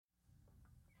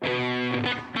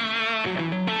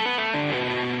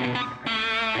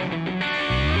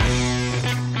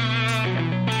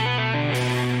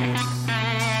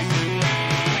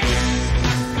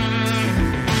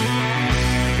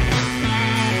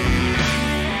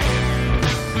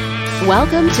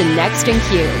Welcome to Next in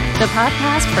Queue, the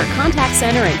podcast for contact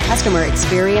center and customer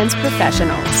experience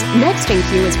professionals. Next in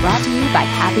Queue is brought to you by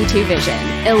Happy 2 Vision.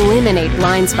 Eliminate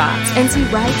blind spots and see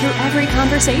right through every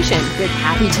conversation with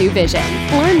Happy 2 Vision.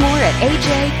 Learn more at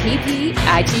happitu.com.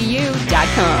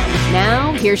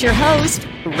 Now, here's your host,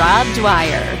 Rob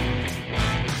Dwyer.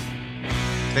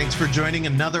 Thanks for joining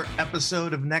another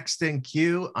episode of Next in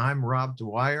Queue. I'm Rob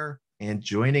Dwyer, and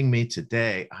joining me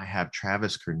today, I have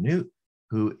Travis Kernut,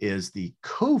 who is the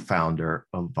co-founder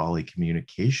of Volley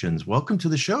Communications. Welcome to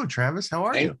the show, Travis. How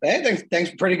are you? Hey,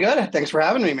 thanks. Pretty good. Thanks for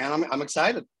having me, man. I'm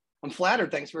excited. I'm flattered.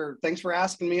 Thanks for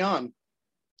asking me on.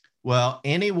 Well,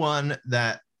 anyone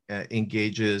that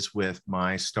engages with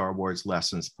my Star Wars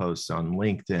lessons posts on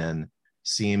LinkedIn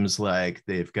seems like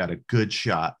they've got a good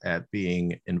shot at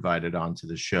being invited onto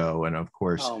the show. And of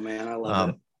course, oh man, I love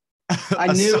it. I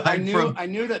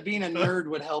knew that being a nerd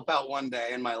would help out one day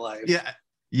in my life. Yeah.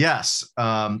 Yes,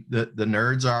 the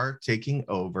nerds are taking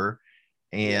over,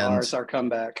 and it's our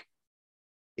comeback.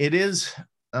 It is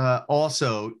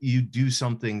also, you do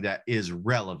something that is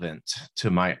relevant to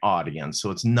my audience,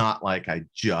 so it's not like I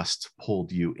just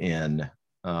pulled you in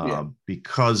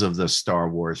because of the Star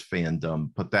Wars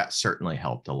fandom, but that certainly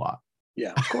helped a lot.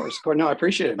 Yeah, of course. No, I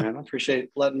appreciate it, man. I appreciate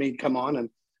letting me come on and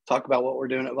talk about what we're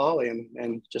doing at Volley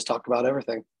and just talk about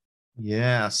everything.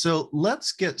 Yeah, so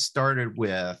let's get started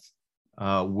with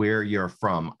where you're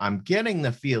from. I'm getting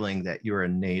the feeling that you're a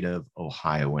native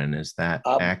Ohioan. Is that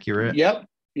accurate? Yep.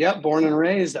 Born and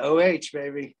raised OH,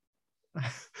 baby.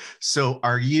 So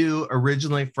are you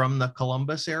originally from the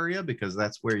Columbus area? Because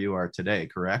that's where you are today,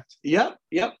 correct? Yep.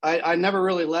 I never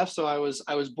really left. So I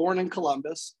was born in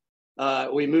Columbus.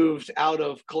 We moved out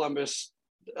of Columbus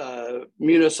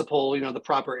municipal, the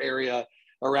proper area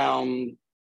around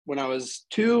when I was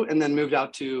 2, and then moved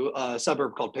out to a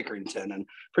suburb called Pickerington and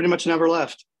pretty much never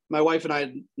left. My wife and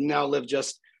I now live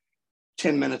just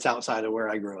 10 minutes outside of where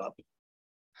I grew up.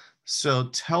 So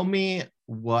tell me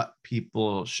what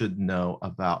people should know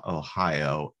about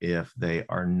Ohio if they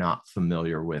are not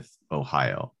familiar with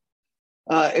Ohio.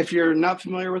 If you're not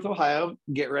familiar with Ohio,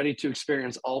 get ready to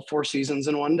experience all 4 seasons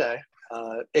in one day.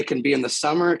 It can be in the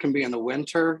summer, it can be in the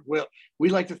winter. We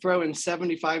like to throw in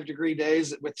 75-degree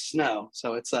days with snow.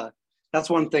 So that's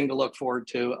one thing to look forward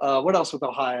to. What else with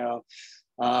Ohio?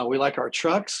 We like our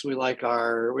trucks. We like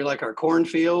our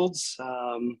cornfields.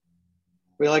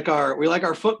 We like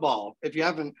our football. If you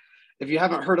haven't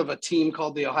heard of a team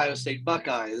called the Ohio State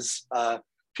Buckeyes,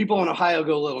 people in Ohio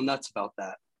go a little nuts about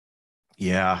that.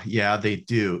 Yeah, they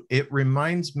do. It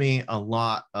reminds me a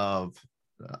lot of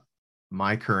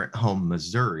my current home,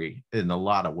 Missouri, in a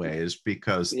lot of ways,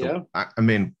 because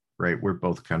we're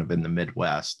both kind of in the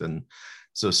Midwest. And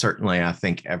so certainly I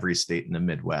think every state in the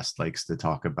Midwest likes to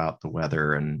talk about the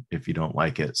weather. And if you don't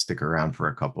like it, stick around for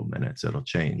a couple minutes, it'll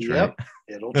change, right?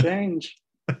 It'll change.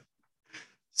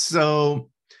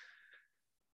 So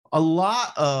a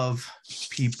lot of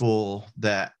people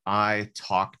that I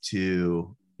talk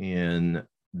to in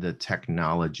the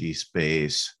technology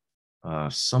space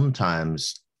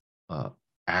sometimes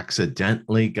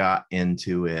accidentally got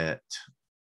into it.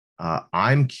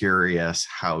 I'm curious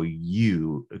how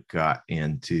you got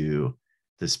into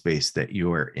the space that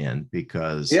you're in,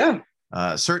 because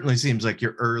certainly seems like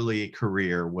your early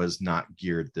career was not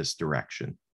geared this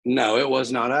direction. No, it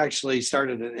was not. I actually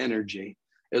started in energy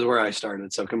is where I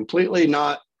started. So completely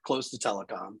not close to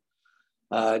telecom.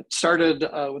 Started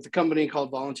with a company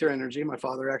called Volunteer Energy. My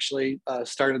father actually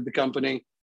started the company.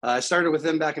 I started with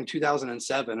them back in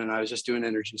 2007, and I was just doing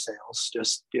energy sales,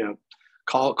 just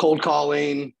cold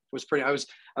calling. I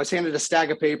was handed a stack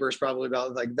of papers, probably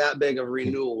about like that big of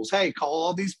renewals. Hey, call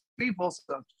all these people.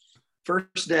 So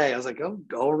first day, I was like, oh,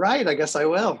 all right, I guess I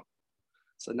will.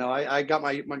 So no, I got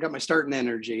my start in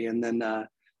energy, and then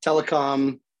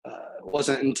telecom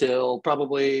wasn't until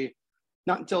probably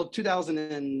not until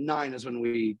 2009 is when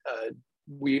we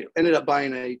ended up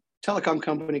buying a telecom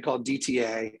company called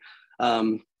DTA.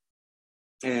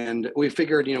 And we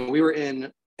figured, we were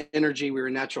in energy, we were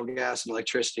in natural gas and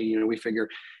electricity. We figure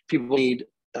people need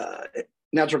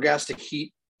natural gas to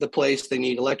heat the place. They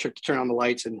need electric to turn on the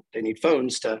lights, and they need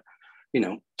phones to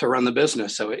run the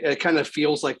business. So it kind of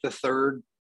feels like the third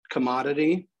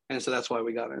commodity. And so that's why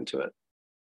we got into it.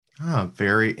 Oh,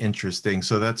 very interesting.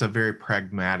 So that's a very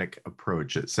pragmatic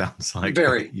approach, it sounds like,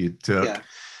 you took. Yeah.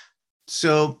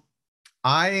 So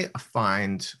I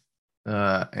find,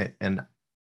 and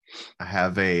I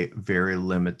have a very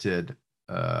limited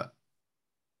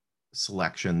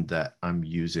selection that I'm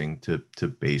using to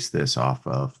base this off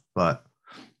of, but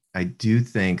I do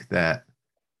think that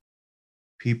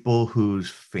people whose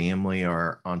family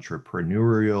are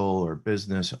entrepreneurial or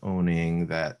business owning,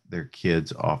 that their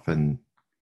kids often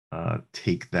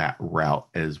take that route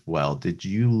as well. Did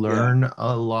you learn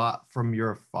a lot from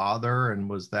your father, and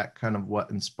was that kind of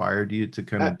what inspired you to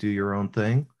kind of do your own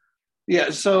thing? Yeah,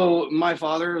 so my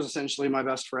father is essentially my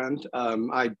best friend.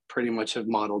 I pretty much have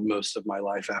modeled most of my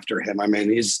life after him. I mean,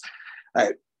 he's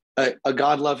a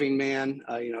God-loving man.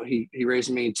 He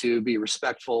raised me to be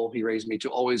respectful. He raised me to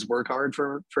always work hard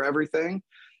for everything,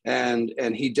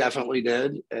 and he definitely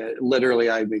did. Literally,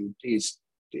 I mean,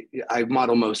 I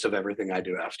model most of everything I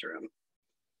do after him.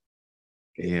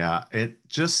 Yeah, it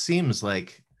just seems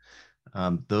like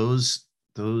those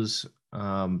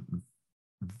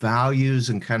values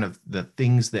and kind of the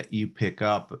things that you pick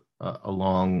up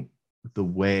along the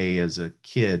way as a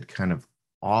kid kind of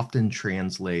often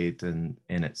translate, and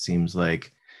it seems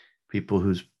like people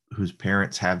whose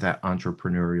parents have that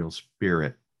entrepreneurial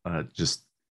spirit just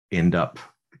end up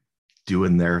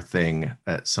doing their thing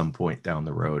at some point down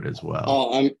the road as well.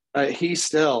 Oh,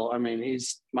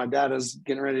 my dad is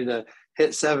getting ready to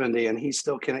hit 70, and he's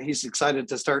excited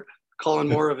to start calling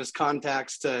more of his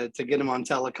contacts to get him on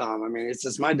telecom. I mean, it's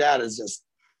just, my dad is just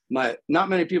not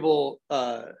many people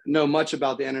know much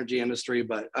about the energy industry,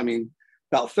 but I mean,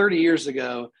 about 30 years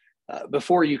ago,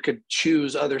 before you could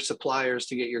choose other suppliers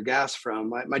to get your gas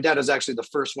from, my dad is actually the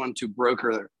first one to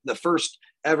broker the first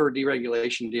ever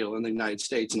deregulation deal in the United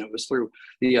States. And it was through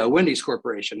the Wendy's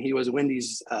Corporation. He was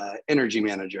Wendy's energy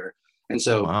manager. And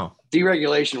so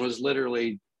deregulation was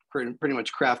literally pretty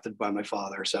much crafted by my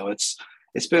father. So it's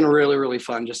been really, really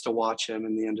fun just to watch him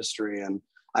in the industry. And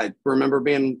I remember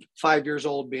being 5 years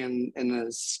old, being in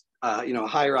this,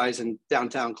 high rise in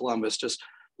downtown Columbus, just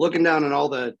looking down on all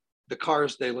the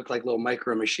cars. They look like little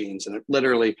micro machines. And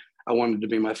I wanted to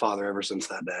be my father ever since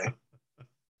that day.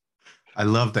 I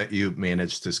love that you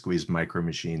managed to squeeze micro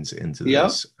machines into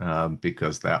this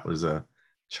because that was a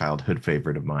childhood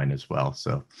favorite of mine as well.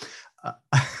 So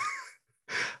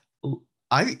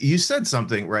you said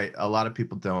something, right? A lot of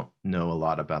people don't know a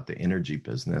lot about the energy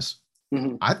business.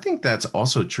 Mm-hmm. I think that's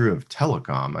also true of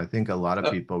telecom. I think a lot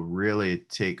of people really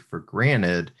take for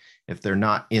granted, if they're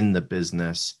not in the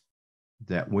business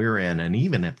that we're in, and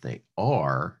even if they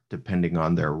are, depending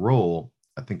on their role,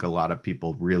 I think a lot of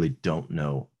people really don't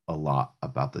know a lot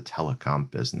about the telecom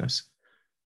business.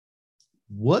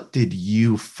 What did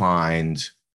you find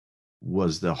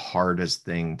was the hardest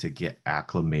thing to get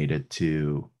acclimated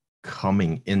to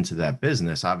coming into that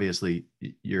business? Obviously,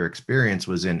 your experience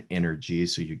was in energy,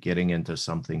 so you're getting into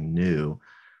something new.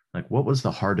 Like, what was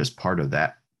the hardest part of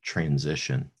that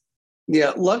transition?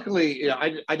 Yeah, luckily,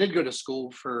 I did go to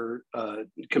school for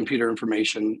computer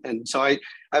information, and so I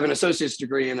have an associate's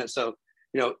degree in it. So,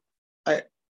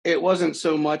 it wasn't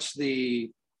so much the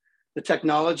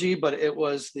technology, but it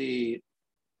was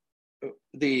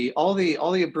all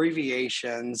the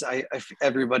abbreviations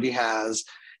everybody has,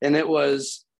 and it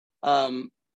was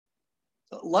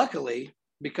luckily,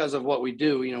 because of what we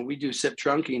do. We do SIP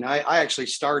trunking. I actually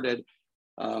started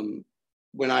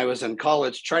when I was in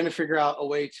college trying to figure out a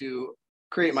way to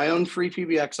create my own free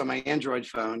PBX on my Android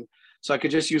phone so I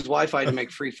could just use Wi-Fi to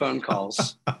make free phone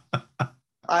calls.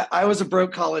 I was a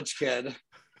broke college kid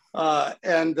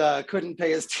and couldn't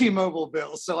pay his T-Mobile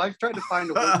bill. So I've tried to find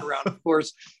a workaround. Of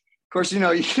course, you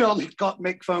can only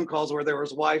make phone calls where there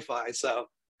was Wi-Fi. So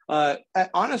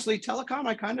honestly, telecom,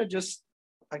 I kind of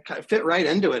fit right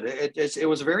into it. It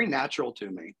was very natural to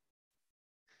me.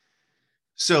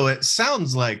 So it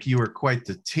sounds like you were quite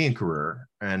the tinkerer,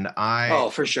 and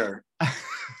for sure.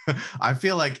 I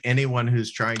feel like anyone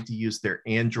who's trying to use their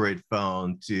Android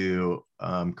phone to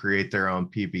create their own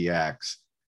PBX,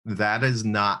 that is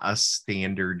not a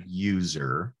standard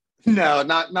user. No,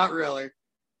 not really.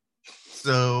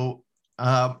 So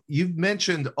you've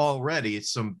mentioned already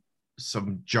some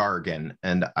jargon,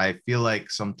 and I feel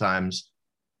like sometimes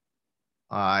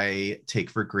I take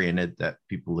for granted that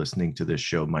people listening to this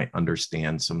show might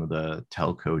understand some of the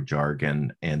telco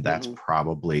jargon, and that's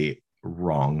probably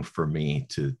wrong for me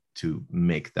to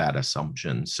make that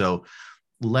assumption. So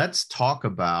let's talk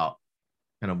about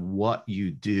kind of what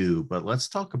you do, but let's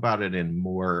talk about it in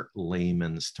more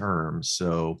layman's terms.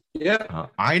 So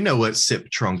I know what SIP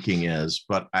trunking is,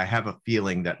 but I have a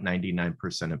feeling that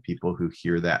 99% of people who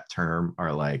hear that term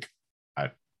are like,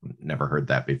 I've never heard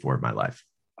that before in my life.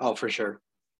 Oh, for sure.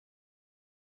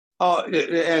 Oh,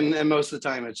 and most of the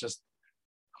time it's just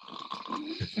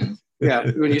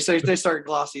Yeah, when you say they start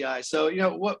glossy eyes. So,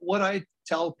 what I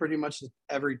tell pretty much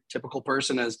every typical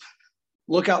person is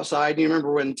look outside. You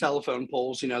remember when telephone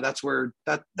poles, that's where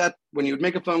that when you would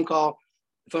make a phone call,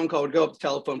 the phone call would go up the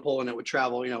telephone pole and it would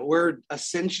travel. We're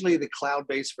essentially the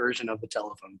cloud-based version of the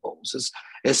telephone poles.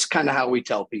 Is kind of how we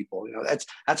tell people.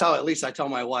 That's how at least I tell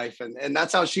my wife, and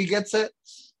that's how she gets it,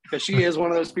 because she is one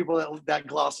of those people that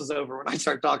glosses over when I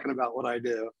start talking about what I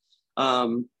do.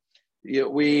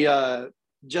 We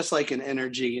just like in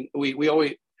energy, we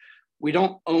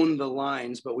don't own the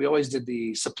lines, but we always did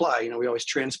the supply. We always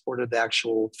transported the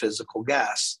actual physical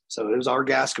gas. So it was our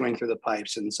gas going through the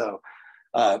pipes. And so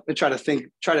I try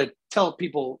to tell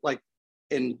people, like,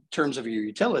 in terms of your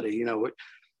utility,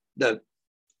 the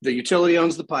utility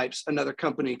owns the pipes. Another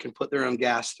company can put their own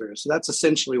gas through. So that's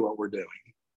essentially what we're doing.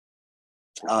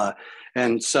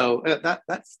 And so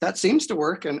that seems to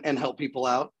work and help people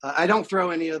out. I don't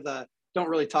don't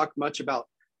really talk much about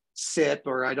SIP,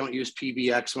 or I don't use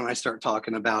PBX when I start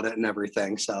talking about it and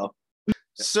everything. So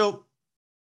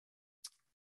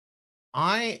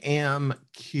I am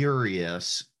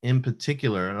curious in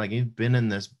particular, and like, you've been in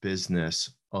this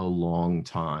business a long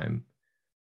time.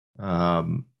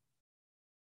 But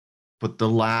the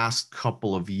last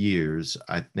couple of years,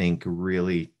 I think,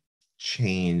 really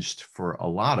changed for a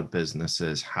lot of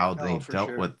businesses how they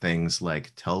dealt with things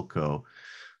like telco.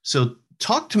 So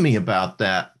talk to me about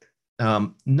that.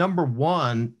 Number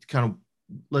one, kind of,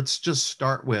 let's just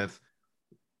start with,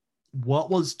 what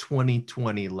was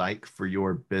 2020 like for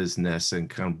your business, and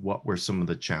kind of what were some of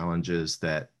the challenges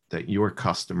that your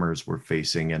customers were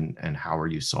facing, and how are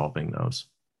you solving those?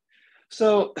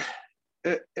 So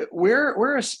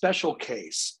we're a special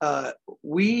case.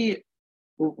 We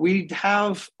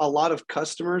have a lot of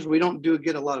customers. We don't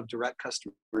get a lot of direct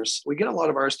customers. We get a lot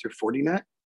of ours through Fortinet.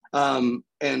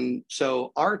 And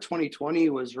so our 2020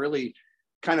 was really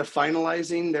kind of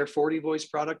finalizing their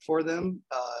FortiVoice product for them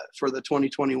for the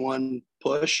 2021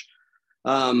 push.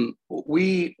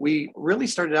 We really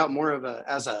started out more of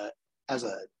as a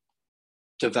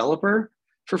developer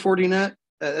for Fortinet.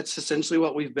 That's essentially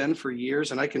what we've been for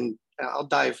years, and I'll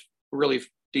dive really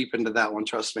deep into that one.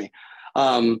 Trust me.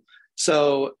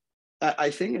 So I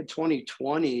think in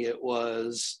 2020 it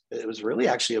was really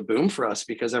actually a boom for us,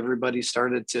 because everybody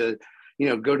started to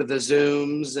go to the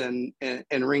Zooms and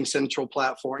RingCentral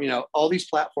platform, all these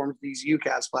platforms, these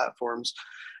UCaaS platforms,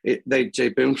 they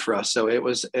boomed for us. So it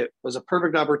was a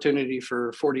perfect opportunity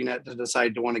for Fortinet to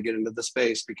decide to want to get into the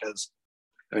space, because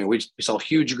we saw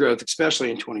huge growth,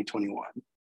 especially in 2021.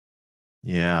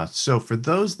 Yeah. So for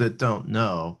those that don't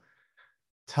know,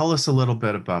 tell us a little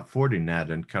bit about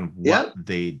Fortinet and kind of what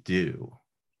they do.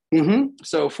 Mm-hmm.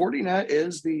 So Fortinet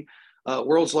is the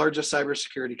world's largest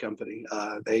cybersecurity company.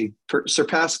 They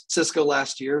surpassed Cisco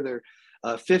last year. They're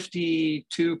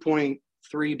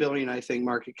 52.3 billion, I think,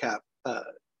 market cap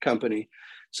company.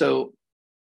 So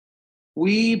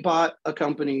we bought a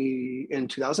company in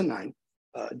 2009,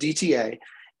 DTA,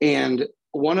 and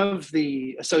one of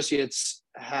the associates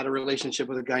had a relationship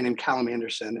with a guy named Callum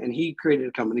Anderson, and he created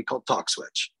a company called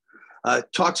TalkSwitch.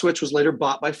 TalkSwitch was later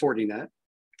bought by Fortinet.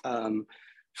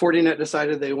 Fortinet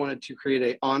decided they wanted to create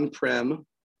an on-prem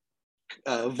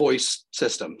voice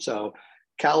system. So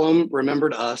Callum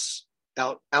remembered us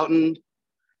out in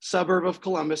suburb of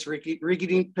Columbus,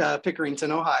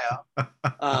 Pickerington, Ohio,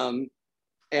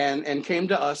 and came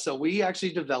to us. So we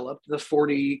actually developed the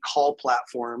FortiCall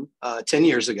platform 10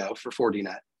 years ago for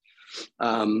Fortinet.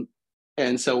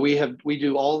 And so we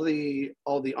do all the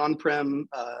on-prem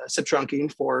SIP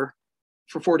trunking for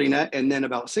Fortinet. And then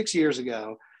about 6 years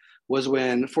ago was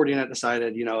when Fortinet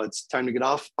decided, it's time to get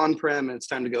off on-prem and it's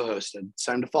time to go hosted. It's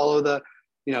time to follow the,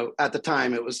 at the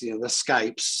time it was, the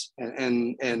Skypes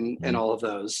and all of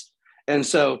those. And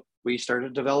so we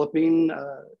started developing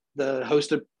the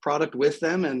hosted product with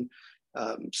them. And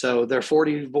so their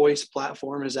FortiVoice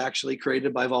platform is actually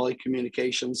created by Volley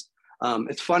Communications.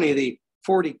 It's funny, the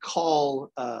FortiCall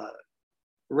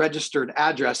registered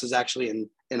address is actually in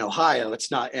Ohio.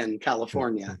 It's not in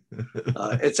California.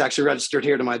 It's actually registered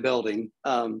here to my building.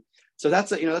 So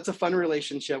that's a fun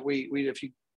relationship. We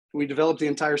developed the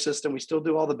entire system. We still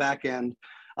do all the back end,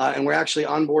 and we're actually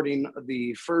onboarding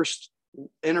the first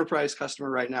enterprise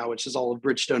customer right now, which is all of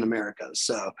Bridgestone Americas.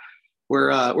 So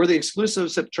we're the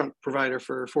exclusive SIP trunk provider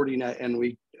for Fortinet, and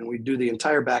we do the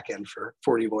entire back end for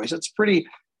FortiVoice. It's a pretty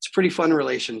fun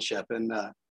relationship, and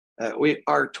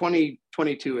our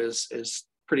 2022 is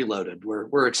pretty loaded.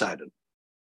 We're excited.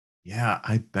 Yeah,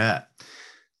 I bet.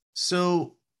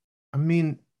 So,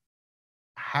 having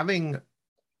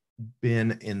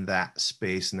been in that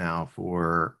space now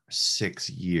for 6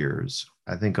 years,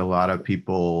 I think a lot of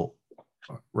people,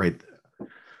 right,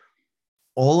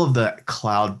 all of that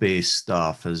cloud-based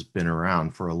stuff has been around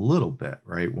for a little bit,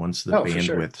 right? Once the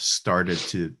bandwidth started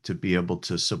to be able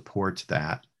to support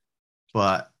that.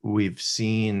 But we've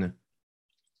seen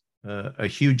a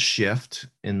huge shift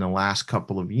in the last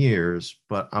couple of years.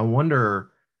 But I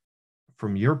wonder,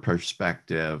 from your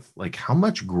perspective, like how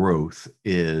much growth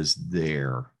is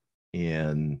there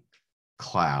in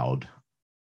cloud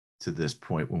to this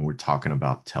point when we're talking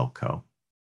about telco?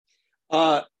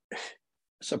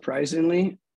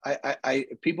 Surprisingly, I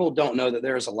people don't know that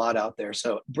there's a lot out there.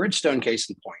 So Bridgestone, case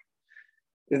in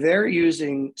point, they're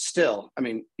using still. I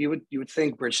mean, you would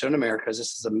think Bridgestone Americas,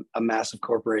 this is a massive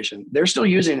corporation. They're still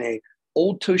using a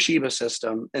old Toshiba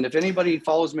system. And if anybody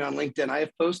follows me on LinkedIn, I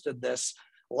have posted this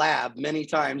lab many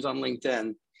times on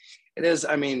LinkedIn. It is.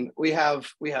 I mean, we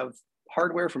have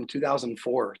hardware from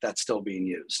 2004 that's still being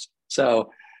used. So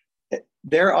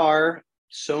there are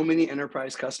so many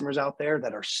enterprise customers out there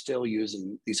that are still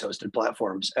using these hosted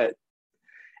platforms.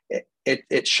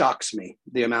 It shocks me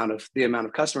the amount of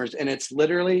customers, and it's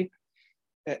literally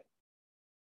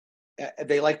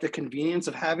they like the convenience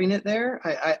of having it there.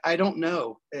 I don't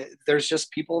know. There's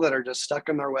just people that are just stuck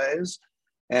in their ways,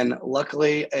 and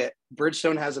luckily,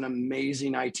 Bridgestone has an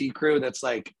amazing IT crew that's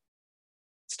like,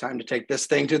 it's time to take this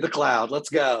thing to the cloud. Let's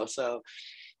go. So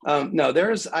no,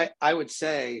 I would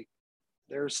say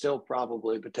there's still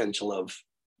probably potential of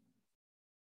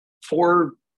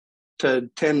 4 to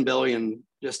 10 billion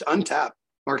just untapped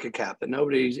market cap that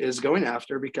nobody is going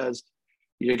after, because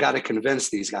you got to convince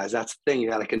these guys. That's the thing. You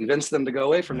got to convince them to go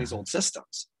away from these old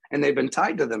systems. And they've been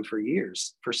tied to them for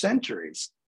years, for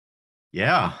centuries.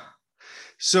 Yeah.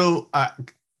 So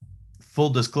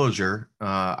full disclosure,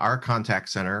 our contact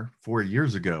center 4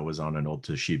 years ago was on an old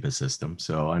Toshiba system.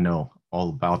 So I know all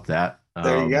about that.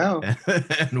 There you go.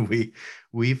 And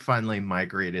we finally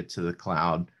migrated to the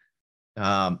cloud.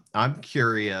 I'm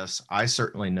curious. I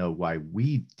certainly know why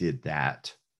we did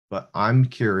that, but I'm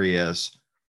curious.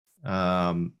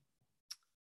 What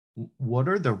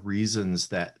are the reasons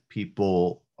that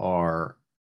people are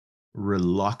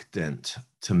reluctant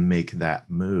to make that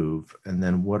move? And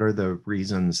then what are the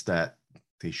reasons that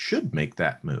they should make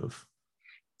that move?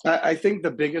 I think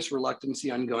the biggest reluctancy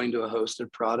on going to a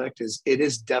hosted product is it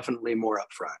is definitely more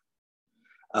upfront,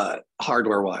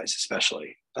 hardware wise,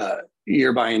 especially.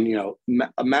 You're buying,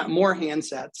 more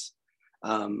handsets,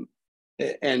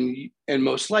 and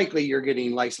most likely you're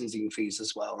getting licensing fees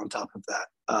as well on top of that.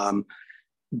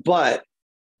 But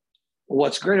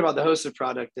what's great about the hosted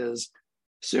product is,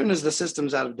 as soon as the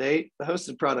system's out of date, the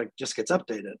hosted product just gets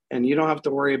updated, and you don't have to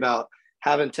worry about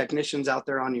having technicians out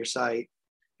there on your site.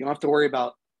 You don't have to worry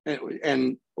about.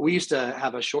 And we used to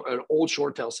have an old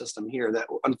ShoreTel system here that,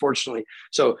 unfortunately,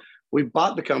 so we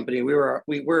bought the company. We're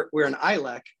an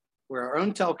ILEC. We're our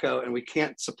own telco, and we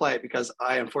can't supply it because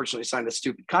I unfortunately signed a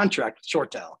stupid contract with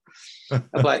ShoreTel.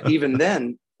 But even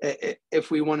then, if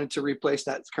we wanted to replace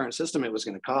that current system, it was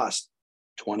going to cost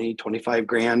 20, 25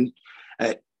 grand.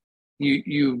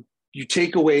 You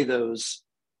take away those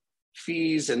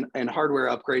fees and hardware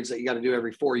upgrades that you got to do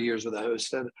every 4 years with a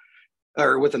hosted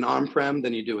or with an on-prem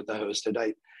than you do with the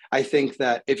hosted. I think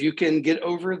that if you can get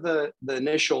over the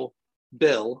initial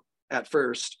bill at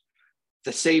first,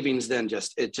 the savings then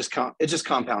just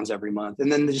compounds every month.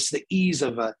 And then just the ease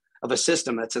of a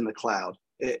system that's in the cloud,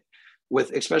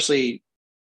 with especially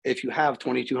if you have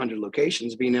 2,200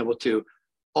 locations, being able to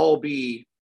all be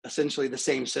essentially the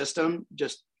same system,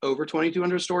 just over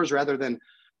 2,200 stores rather than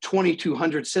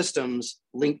 2,200 systems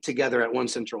linked together at one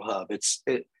central hub.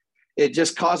 It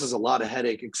just causes a lot of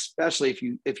headache, especially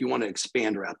if you want to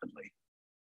expand rapidly.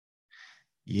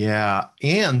 Yeah.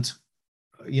 And,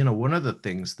 one of the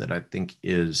things that I think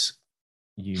is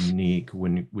unique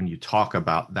when you talk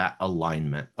about that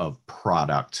alignment of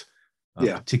product,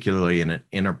 particularly in an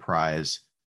enterprise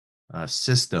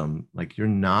system, like you're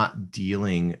not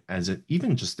dealing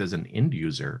even just as an end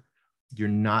user, you're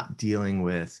not dealing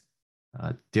with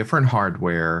different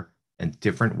hardware and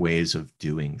different ways of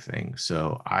doing things.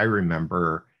 So I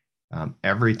remember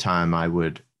every time I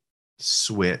would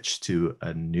switch to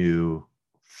a new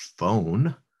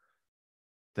phone,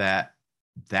 that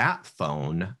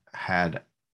phone had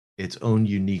its own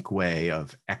unique way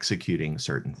of executing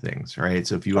certain things, right?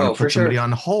 So if you want to put somebody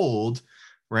on hold,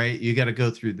 right, you got to go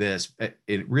through this.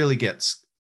 It really gets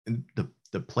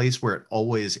the place where it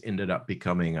always ended up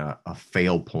becoming a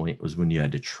fail point was when you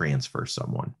had to transfer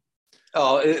someone.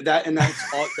 Oh,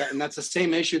 that's the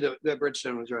same issue that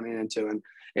Bridgestone was running into, and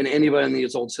anybody in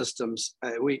these old systems.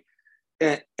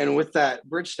 And with that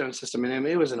Bridgestone system, and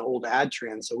it was an old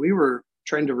Adtran, so we were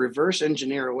trying to reverse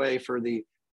engineer away for the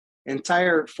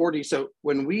entire 40. So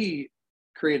when we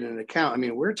create an account, I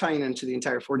mean, we're tying into the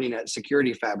entire Fortinet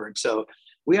security fabric. So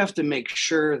we have to make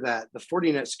sure that the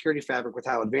Fortinet security fabric, with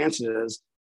how advanced it is,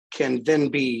 can then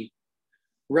be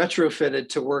retrofitted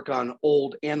to work on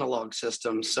old analog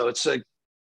systems. So it's like,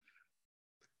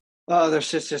 oh,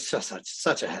 there's just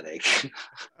such a headache.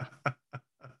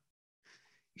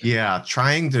 Yeah,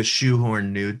 trying to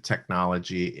shoehorn new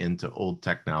technology into old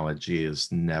technology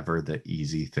is never the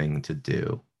easy thing to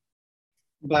do.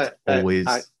 But it's always.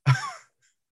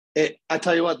 I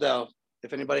tell you what, though,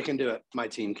 if anybody can do it, my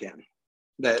team can.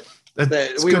 That's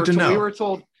good to know.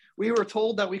 We were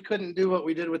told that we couldn't do what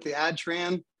we did with the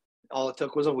Adtran. All it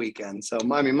took was a weekend. So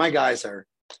I mean, my guys are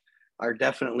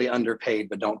definitely underpaid,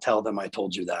 but don't tell them I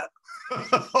told you that.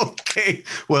 Okay.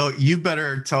 Well, you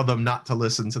better tell them not to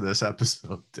listen to this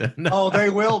episode then. Oh, they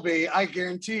will be. I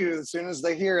guarantee you, as soon as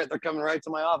they hear it, they're coming right to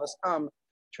my office.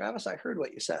 Travis, I heard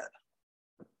what you said.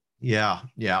 Yeah,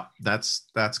 that's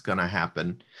gonna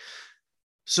happen.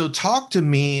 So talk to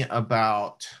me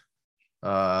about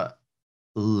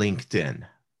LinkedIn,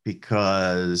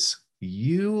 because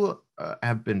you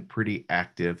have been pretty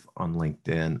active on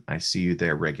LinkedIn. I see you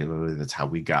there regularly. That's how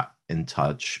we got in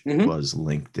touch, was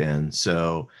LinkedIn.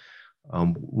 So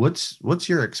what's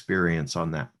your experience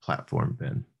on that platform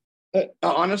been?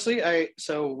 Honestly,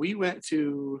 so we went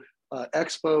to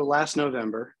Expo last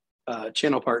November,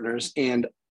 Channel Partners, and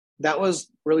that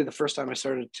was really the first time I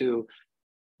started to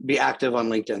be active on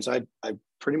LinkedIn. So I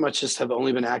pretty much just have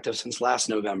only been active since last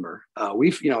November.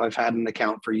 I've had an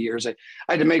account for years. I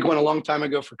had to make one a long time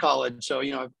ago for college. So,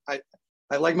 I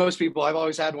like most people, I've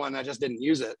always had one. I just didn't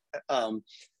use it.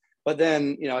 But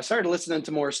then, I started listening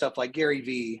to more stuff like Gary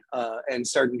Vee and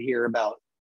starting to hear about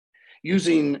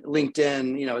using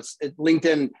LinkedIn.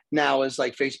 LinkedIn now is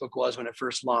like Facebook was when it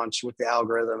first launched with the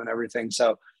algorithm and everything.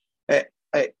 So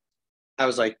I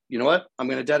was like, you know what? I'm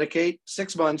going to dedicate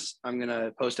 6 months. I'm going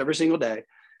to post every single day.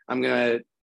 I'm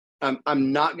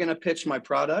not going to pitch my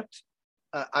product.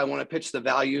 I want to pitch the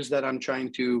values that I'm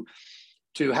trying to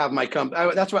have my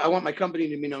company. That's what I want my company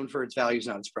to be known for, its values,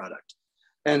 not its product.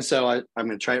 And so I'm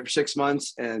going to try it for 6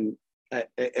 months, and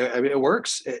it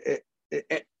works.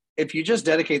 If you just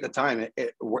dedicate the time,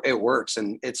 it works.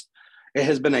 And it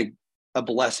has been a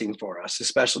blessing for us,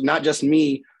 especially not just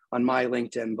me on my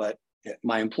LinkedIn, but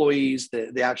my employees,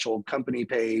 the actual company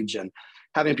page, and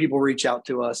having people reach out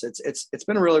to us. It's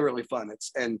been really, really fun.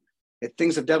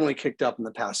 Things have definitely kicked up in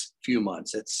the past few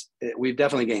months. We've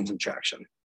definitely gained some traction.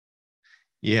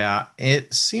 Yeah,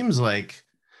 it seems like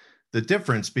the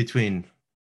difference between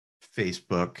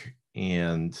Facebook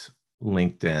and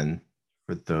LinkedIn,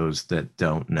 for those that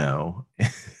don't know,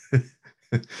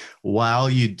 while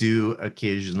you do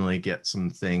occasionally get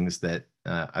some things that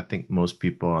I think most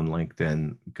people on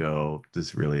LinkedIn go,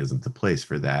 this really isn't the place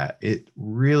for that. It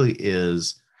really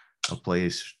is a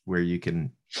place where you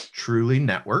can truly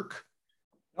network,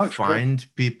 find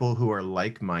people who are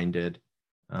like-minded,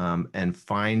 and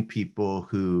find people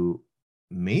who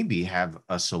maybe have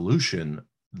a solution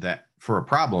for a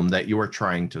problem that you are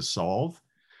trying to solve.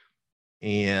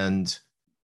 And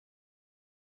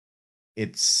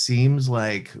it seems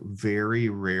like very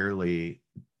rarely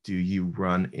do you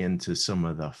run into some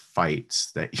of the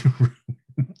fights that you run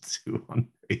into on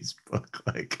Facebook?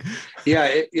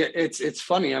 It's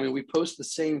funny. I mean, we post the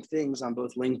same things on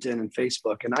both LinkedIn and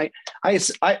Facebook, and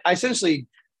I essentially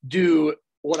do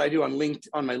what I do on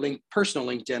my personal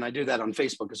LinkedIn. I do that on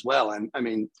Facebook as well. And I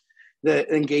mean, the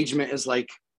engagement is like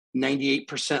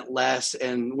 98% less.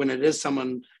 And when it is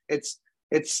someone,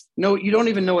 you don't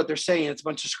even know what they're saying. It's a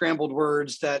bunch of scrambled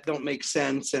words that don't make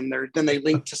sense. And then they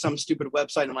link to some stupid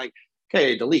website. I'm like,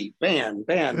 okay, delete, ban,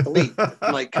 delete.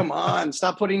 I'm like, come on,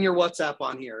 stop putting your WhatsApp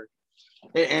on here.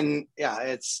 And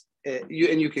yeah,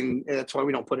 you can, that's why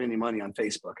we don't put any money on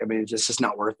Facebook. I mean, it's just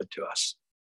not worth it to us.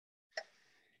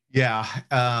 Yeah.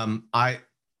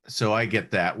 So I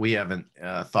get that. We haven't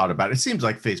thought about it. It seems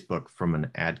like Facebook, from an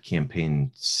ad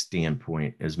campaign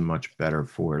standpoint, is much better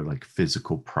for like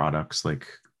physical products, like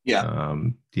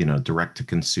direct to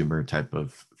consumer type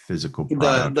of physical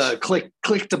products. The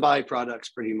click to buy products,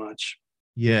 pretty much.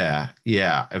 Yeah.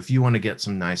 If you want to get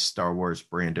some nice Star Wars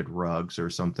branded rugs or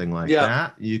something like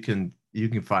that, you can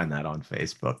find that on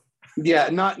Facebook. Yeah,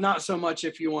 not so much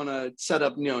if you want to set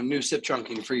up new SIP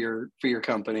trunking for your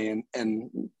company and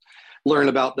learn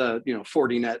about the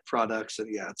Fortinet products. And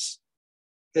it's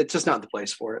just not the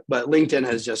place for it. But LinkedIn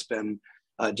has just been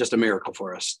just a miracle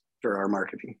for us for our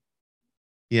marketing.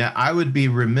 Yeah, I would be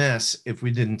remiss if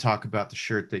we didn't talk about the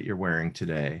shirt that you're wearing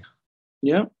today.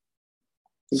 Yeah.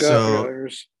 So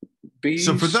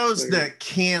for those that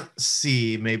can't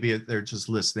see, maybe they're just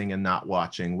listening and not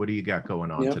watching, what do you got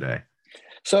going on today?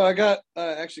 So I got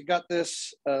actually got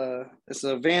this. It's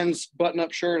a Vans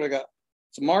button-up shirt.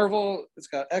 It's Marvel. It's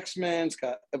got X-Men. It's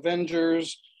got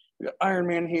Avengers. We got Iron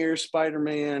Man here,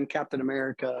 Spider-Man, Captain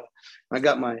America.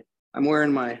 I'm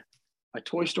wearing my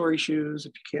Toy Story shoes.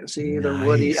 If you can't see, they're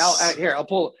Woody. I'll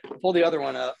pull the other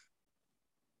one up.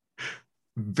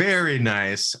 Very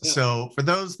nice. Yeah. So for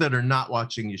those that are not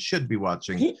watching, you should be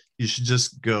watching. You should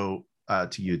just go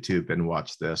to YouTube and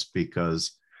watch this,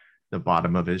 because the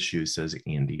bottom of his shoe says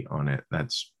Andy on it.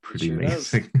 That's pretty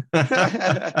amazing.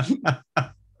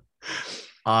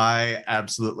 I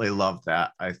absolutely love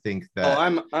that. I think that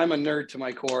I'm a nerd to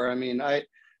my core. I mean, I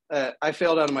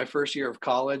failed out of my first year of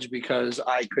college because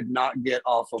I could not get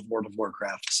off of World of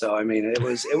Warcraft. So I mean, it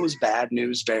was bad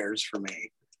news bears for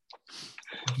me.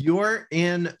 You're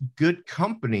in good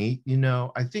company.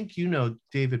 I think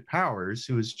David Powers,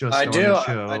 who was just on the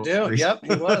show. I do. Recently. Yep,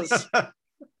 he was.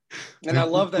 And I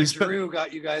love that Drew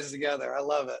got you guys together. I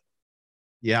love it.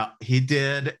 Yeah, he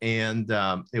did. And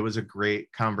it was a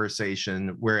great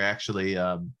conversation. We're actually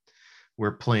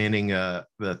we're planning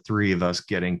the three of us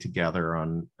getting together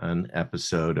on an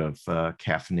episode of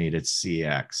Caffeinated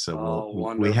CX.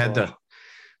 So we had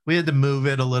to move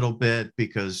it a little bit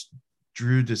because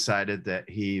Drew decided that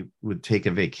he would take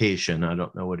a vacation. I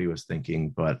don't know what he was thinking,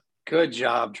 but good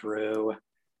job, Drew.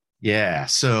 Yeah,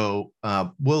 so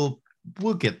we'll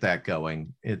get that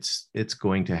going. It's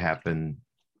going to happen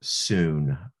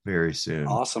soon, very soon.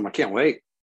 Awesome! I can't wait.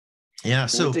 Yeah,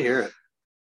 so wait to hear it.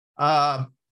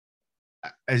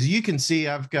 As you can see,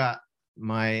 I've got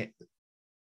by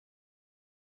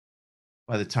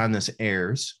the time this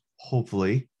airs,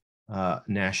 hopefully,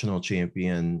 national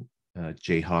champion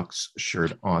Jayhawks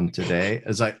shirt on today,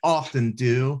 as I often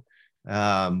do.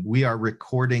 We are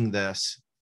recording this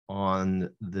on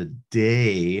the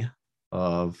day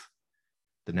of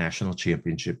the national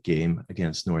championship game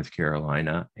against North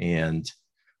Carolina, and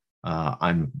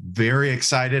I'm very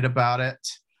excited about it.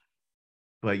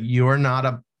 But you're not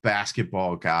a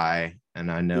basketball guy, and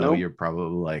I know You're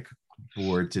probably like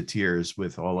bored to tears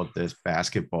with all of this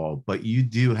basketball, but you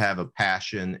do have a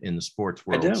passion in the sports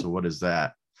world. So what is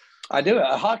that? I do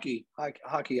hockey.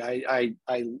 I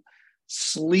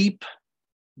sleep,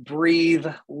 breathe,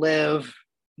 live,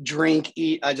 drink,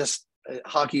 eat.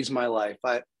 Hockey's my life.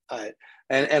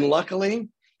 And luckily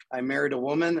I married a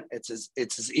woman. It's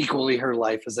as equally her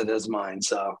life as it is mine.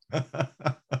 So,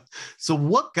 so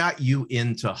what got you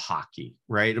into hockey,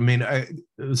 right? I mean,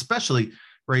 especially,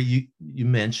 right. You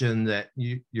mentioned that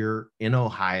you're in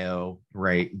Ohio,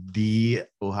 right? The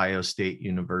Ohio State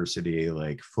University,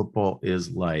 like football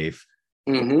is life.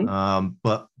 Mm-hmm.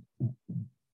 But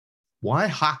why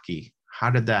hockey? How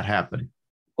did that happen?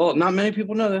 Well, not many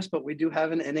people know this, but we do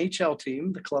have an NHL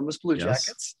team, the Columbus Blue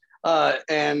Jackets.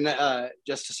 And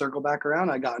just to circle back around,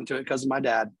 I got into it because of my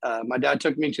dad. My dad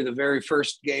took me to the very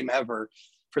first game ever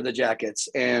for the Jackets,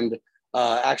 and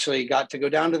actually got to go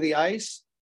down to the ice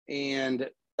and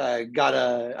I got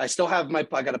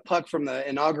a puck from the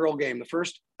inaugural game, the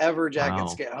first ever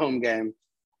Jackets get home game.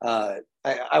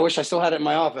 I wish I still had it in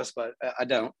my office, but I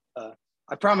don't.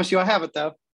 I promise you I have it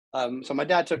though. So my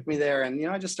dad took me there, and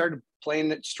I just started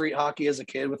playing street hockey as a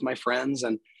kid with my friends,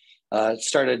 and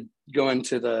started going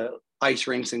to the ice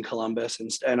rinks in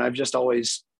Columbus, and I've just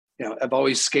always, I've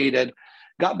always skated.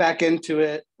 Got back into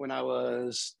it when I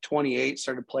was 28,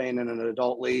 started playing in an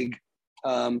adult league,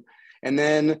 and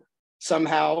then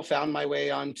somehow found my way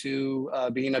onto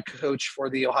being a coach for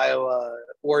the Ohio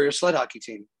Warriors sled hockey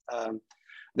team.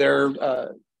 They're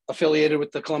affiliated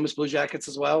with the Columbus Blue Jackets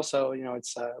as well, so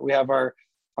it's we have our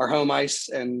home ice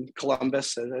in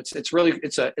Columbus. It's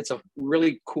a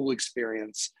really cool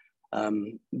experience.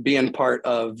 Being part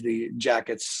of the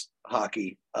Jackets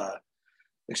hockey,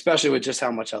 especially with just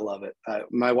how much I love it.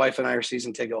 My wife and I are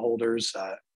season ticket holders.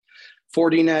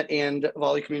 40net and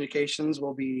Volley Communications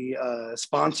will be a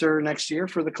sponsor next year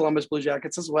for the Columbus Blue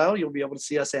Jackets as well. You'll be able to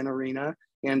see us in arena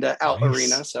and out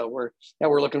arena. So we're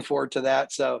looking forward to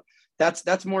that. So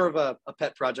that's more of a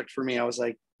pet project for me. I was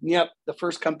like, yep, the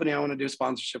first company I want to do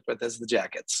sponsorship with is the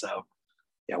Jackets. So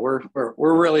yeah, we're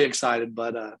really excited,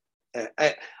 but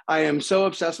I am so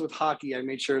obsessed with hockey. I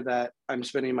made sure that I'm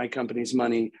spending my company's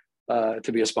money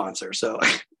to be a sponsor. So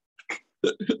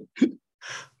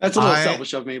that's a little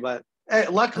selfish of me, but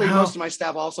luckily most of my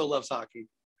staff also loves hockey.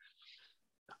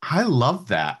 I love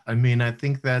that. I mean, I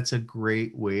think that's a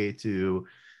great way to,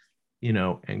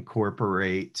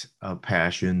 incorporate a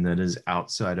passion that is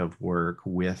outside of work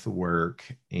with work.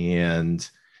 And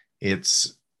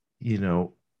it's,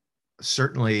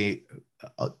 certainly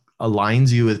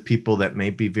aligns you with people that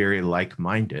may be very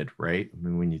like-minded, right? I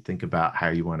mean, when you think about how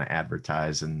you want to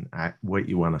advertise and what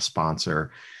you want to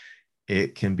sponsor,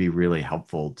 it can be really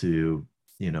helpful to,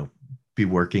 be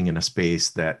working in a space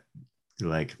that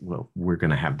like, well, we're going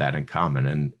to have that in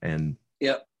common. And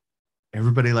yep.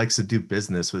 Everybody likes to do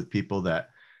business with people that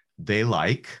they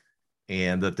like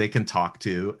and that they can talk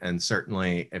to. And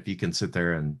certainly if you can sit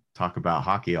there and talk about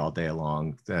hockey all day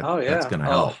long, that's going to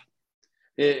help.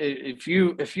 If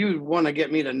you want to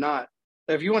get me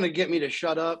to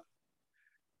shut up,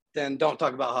 then don't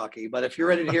talk about hockey. But if you're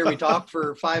ready to hear me talk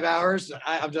for 5 hours,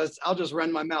 I'll just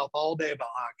run my mouth all day about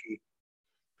hockey.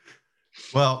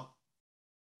 Well,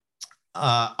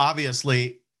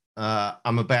 obviously,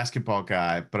 I'm a basketball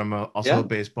guy, but I'm also a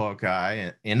baseball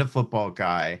guy and a football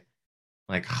guy.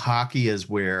 Like hockey is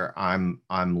where I'm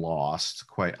lost,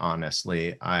 quite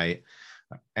honestly. I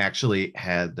actually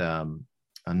had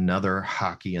another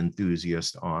hockey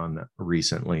enthusiast on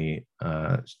recently,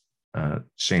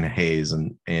 Shayna Hayes,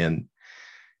 and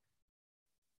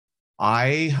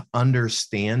I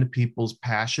understand people's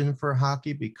passion for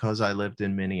hockey because I lived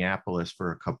in Minneapolis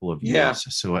for a couple of years.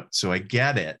 So I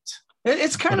get it.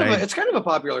 It's kind of a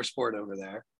popular sport over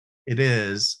there. It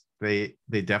is. They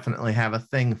definitely have a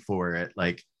thing for it.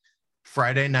 Like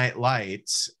Friday Night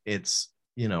Lights, it's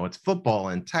football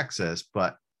in Texas,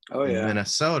 but in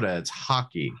Minnesota, it's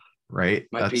hockey, right?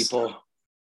 My people.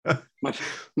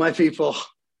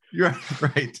 You're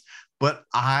right. But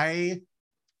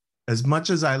as much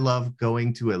as I love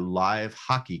going to a live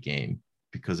hockey game,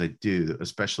 because I do,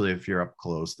 especially if you're up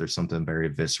close, there's something very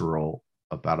visceral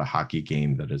about a hockey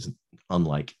game that is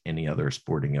unlike any other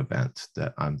sporting event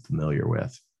that I'm familiar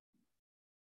with.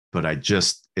 But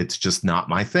it's just not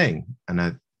my thing. And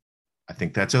I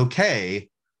think that's okay.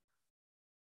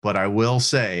 But I will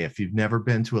say, if you've never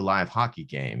been to a live hockey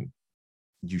game,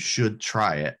 you should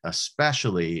try it,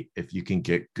 especially if you can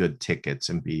get good tickets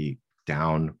and be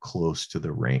down close to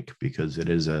the rink, because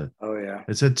it's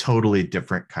a totally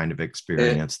different kind of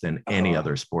experience than any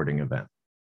other sporting event.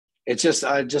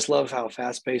 I just love how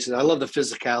fast paced it is. I love the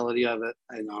physicality of it.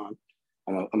 I know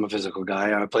I'm a physical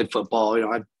guy. I played football.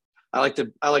 I like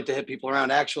to hit people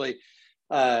around. Actually,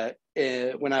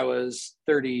 when I was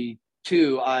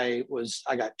 32, I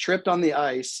got tripped on the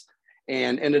ice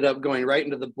and ended up going right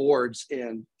into the boards,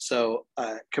 and so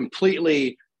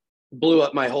completely blew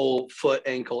up my whole foot,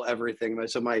 ankle, everything.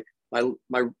 So my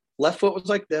left foot was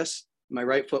like this, my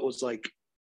right foot was like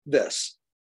this,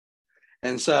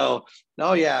 and so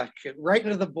right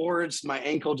into the boards. My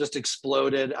ankle just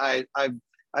exploded. I've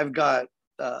got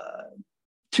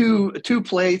two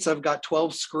plates. I've got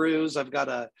 12 screws. I've got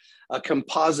a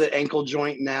composite ankle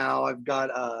joint now. I've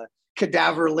got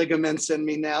cadaver ligaments in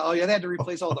me now. Oh yeah, they had to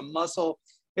replace all the muscle.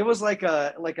 It was like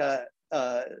a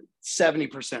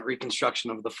 70%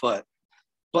 reconstruction of the foot.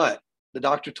 But the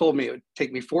doctor told me it would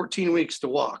take me 14 weeks to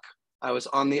walk. I was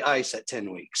on the ice at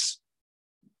 10 weeks.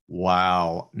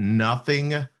 Wow.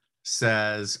 Nothing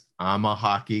says I'm a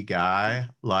hockey guy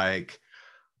like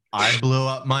I blew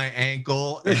up my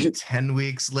ankle and 10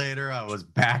 weeks later I was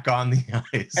back on the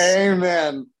ice.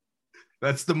 Amen.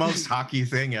 That's the most hockey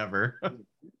thing ever.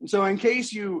 So in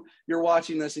case you're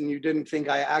watching this and you didn't think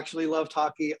I actually loved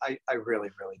hockey, I really,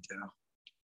 really do.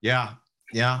 Yeah.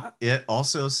 It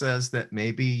also says that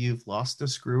maybe you've lost a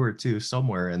screw or two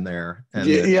somewhere in there. And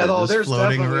there's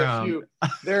floating definitely around. A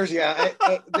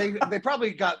few. They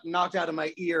probably got knocked out of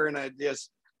my ear and I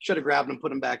just should have grabbed them, put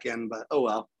them back in, but oh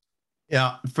well.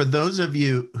 Yeah. For those of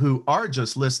you who are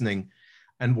just listening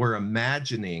and were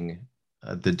imagining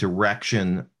the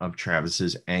direction of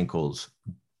Travis's ankles,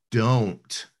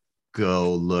 don't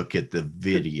go look at the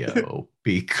video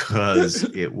because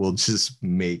it will just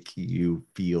make you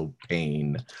feel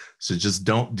pain. So just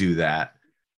don't do that.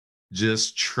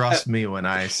 Just trust me when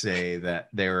I say that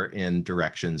they're in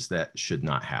directions that should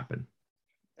not happen.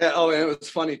 Oh, and it was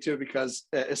funny too, because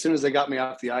as soon as they got me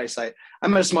off the ice, I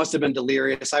must have been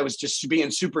delirious. I was just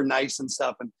being super nice and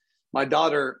stuff. And my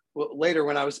daughter later,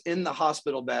 when I was in the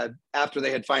hospital bed, after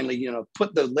they had finally,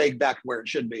 put the leg back where it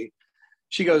should be,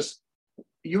 she goes,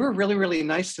 "You were really, really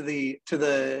nice to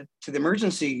the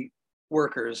emergency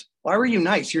workers. Why were you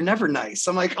nice? You're never nice."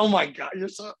 I'm like, "Oh my God, you're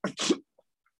so."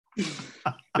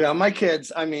 Yeah, my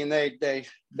kids. I mean,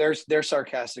 they're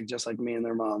sarcastic just like me and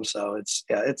their mom. So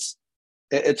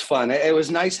it's fun. It was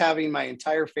nice having my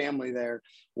entire family there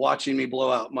watching me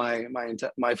blow out my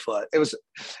foot. It was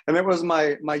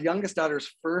my youngest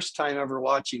daughter's first time ever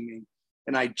watching me,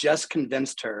 and I just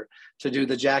convinced her to do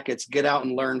the Jackets Get Out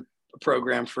and Learn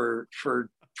program for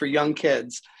young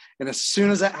kids. And as soon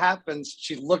as that happens,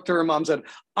 she looked at her mom and said,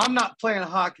 "I'm not playing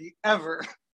hockey ever."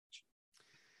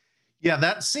 Yeah,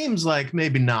 that seems like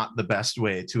maybe not the best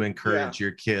way to encourage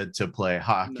your kid to play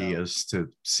hockey is to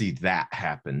see that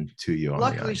happen to you.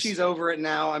 Luckily, she's over it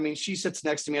now. I mean, she sits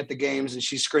next to me at the games and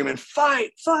she's screaming,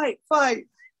 "Fight, fight, fight."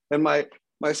 And my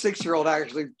 6-year-old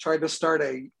actually tried to start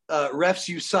a "refs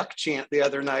you suck" chant the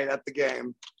other night at the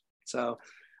game. So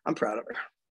I'm proud of her.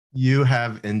 You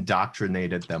have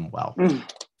indoctrinated them well.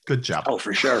 Good job. Oh,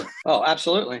 for sure. Oh,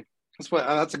 absolutely. That's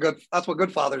what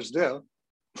good fathers do.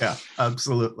 Yeah,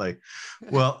 absolutely.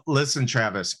 Well, listen,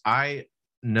 Travis, I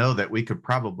know that we could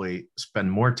probably spend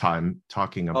more time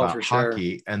talking about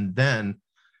hockey. Sure. And then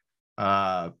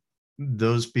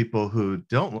those people who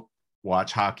don't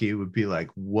watch hockey would be like,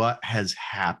 what has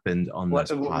happened on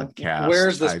this podcast?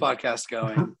 Where's this podcast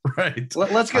going? Right.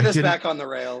 Let's get this back on the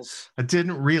rails. I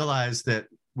didn't realize that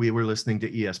we were listening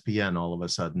to ESPN all of a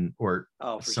sudden, or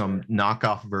some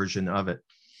knockoff version of it.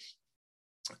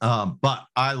 But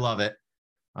I love it.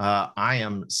 I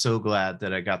am so glad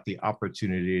that I got the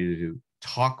opportunity to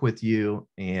talk with you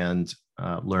and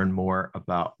learn more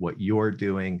about what you're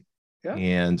doing,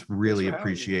 and really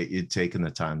appreciate you taking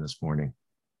the time this morning.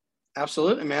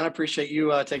 Absolutely, man. I appreciate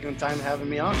you taking the time and having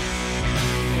me on.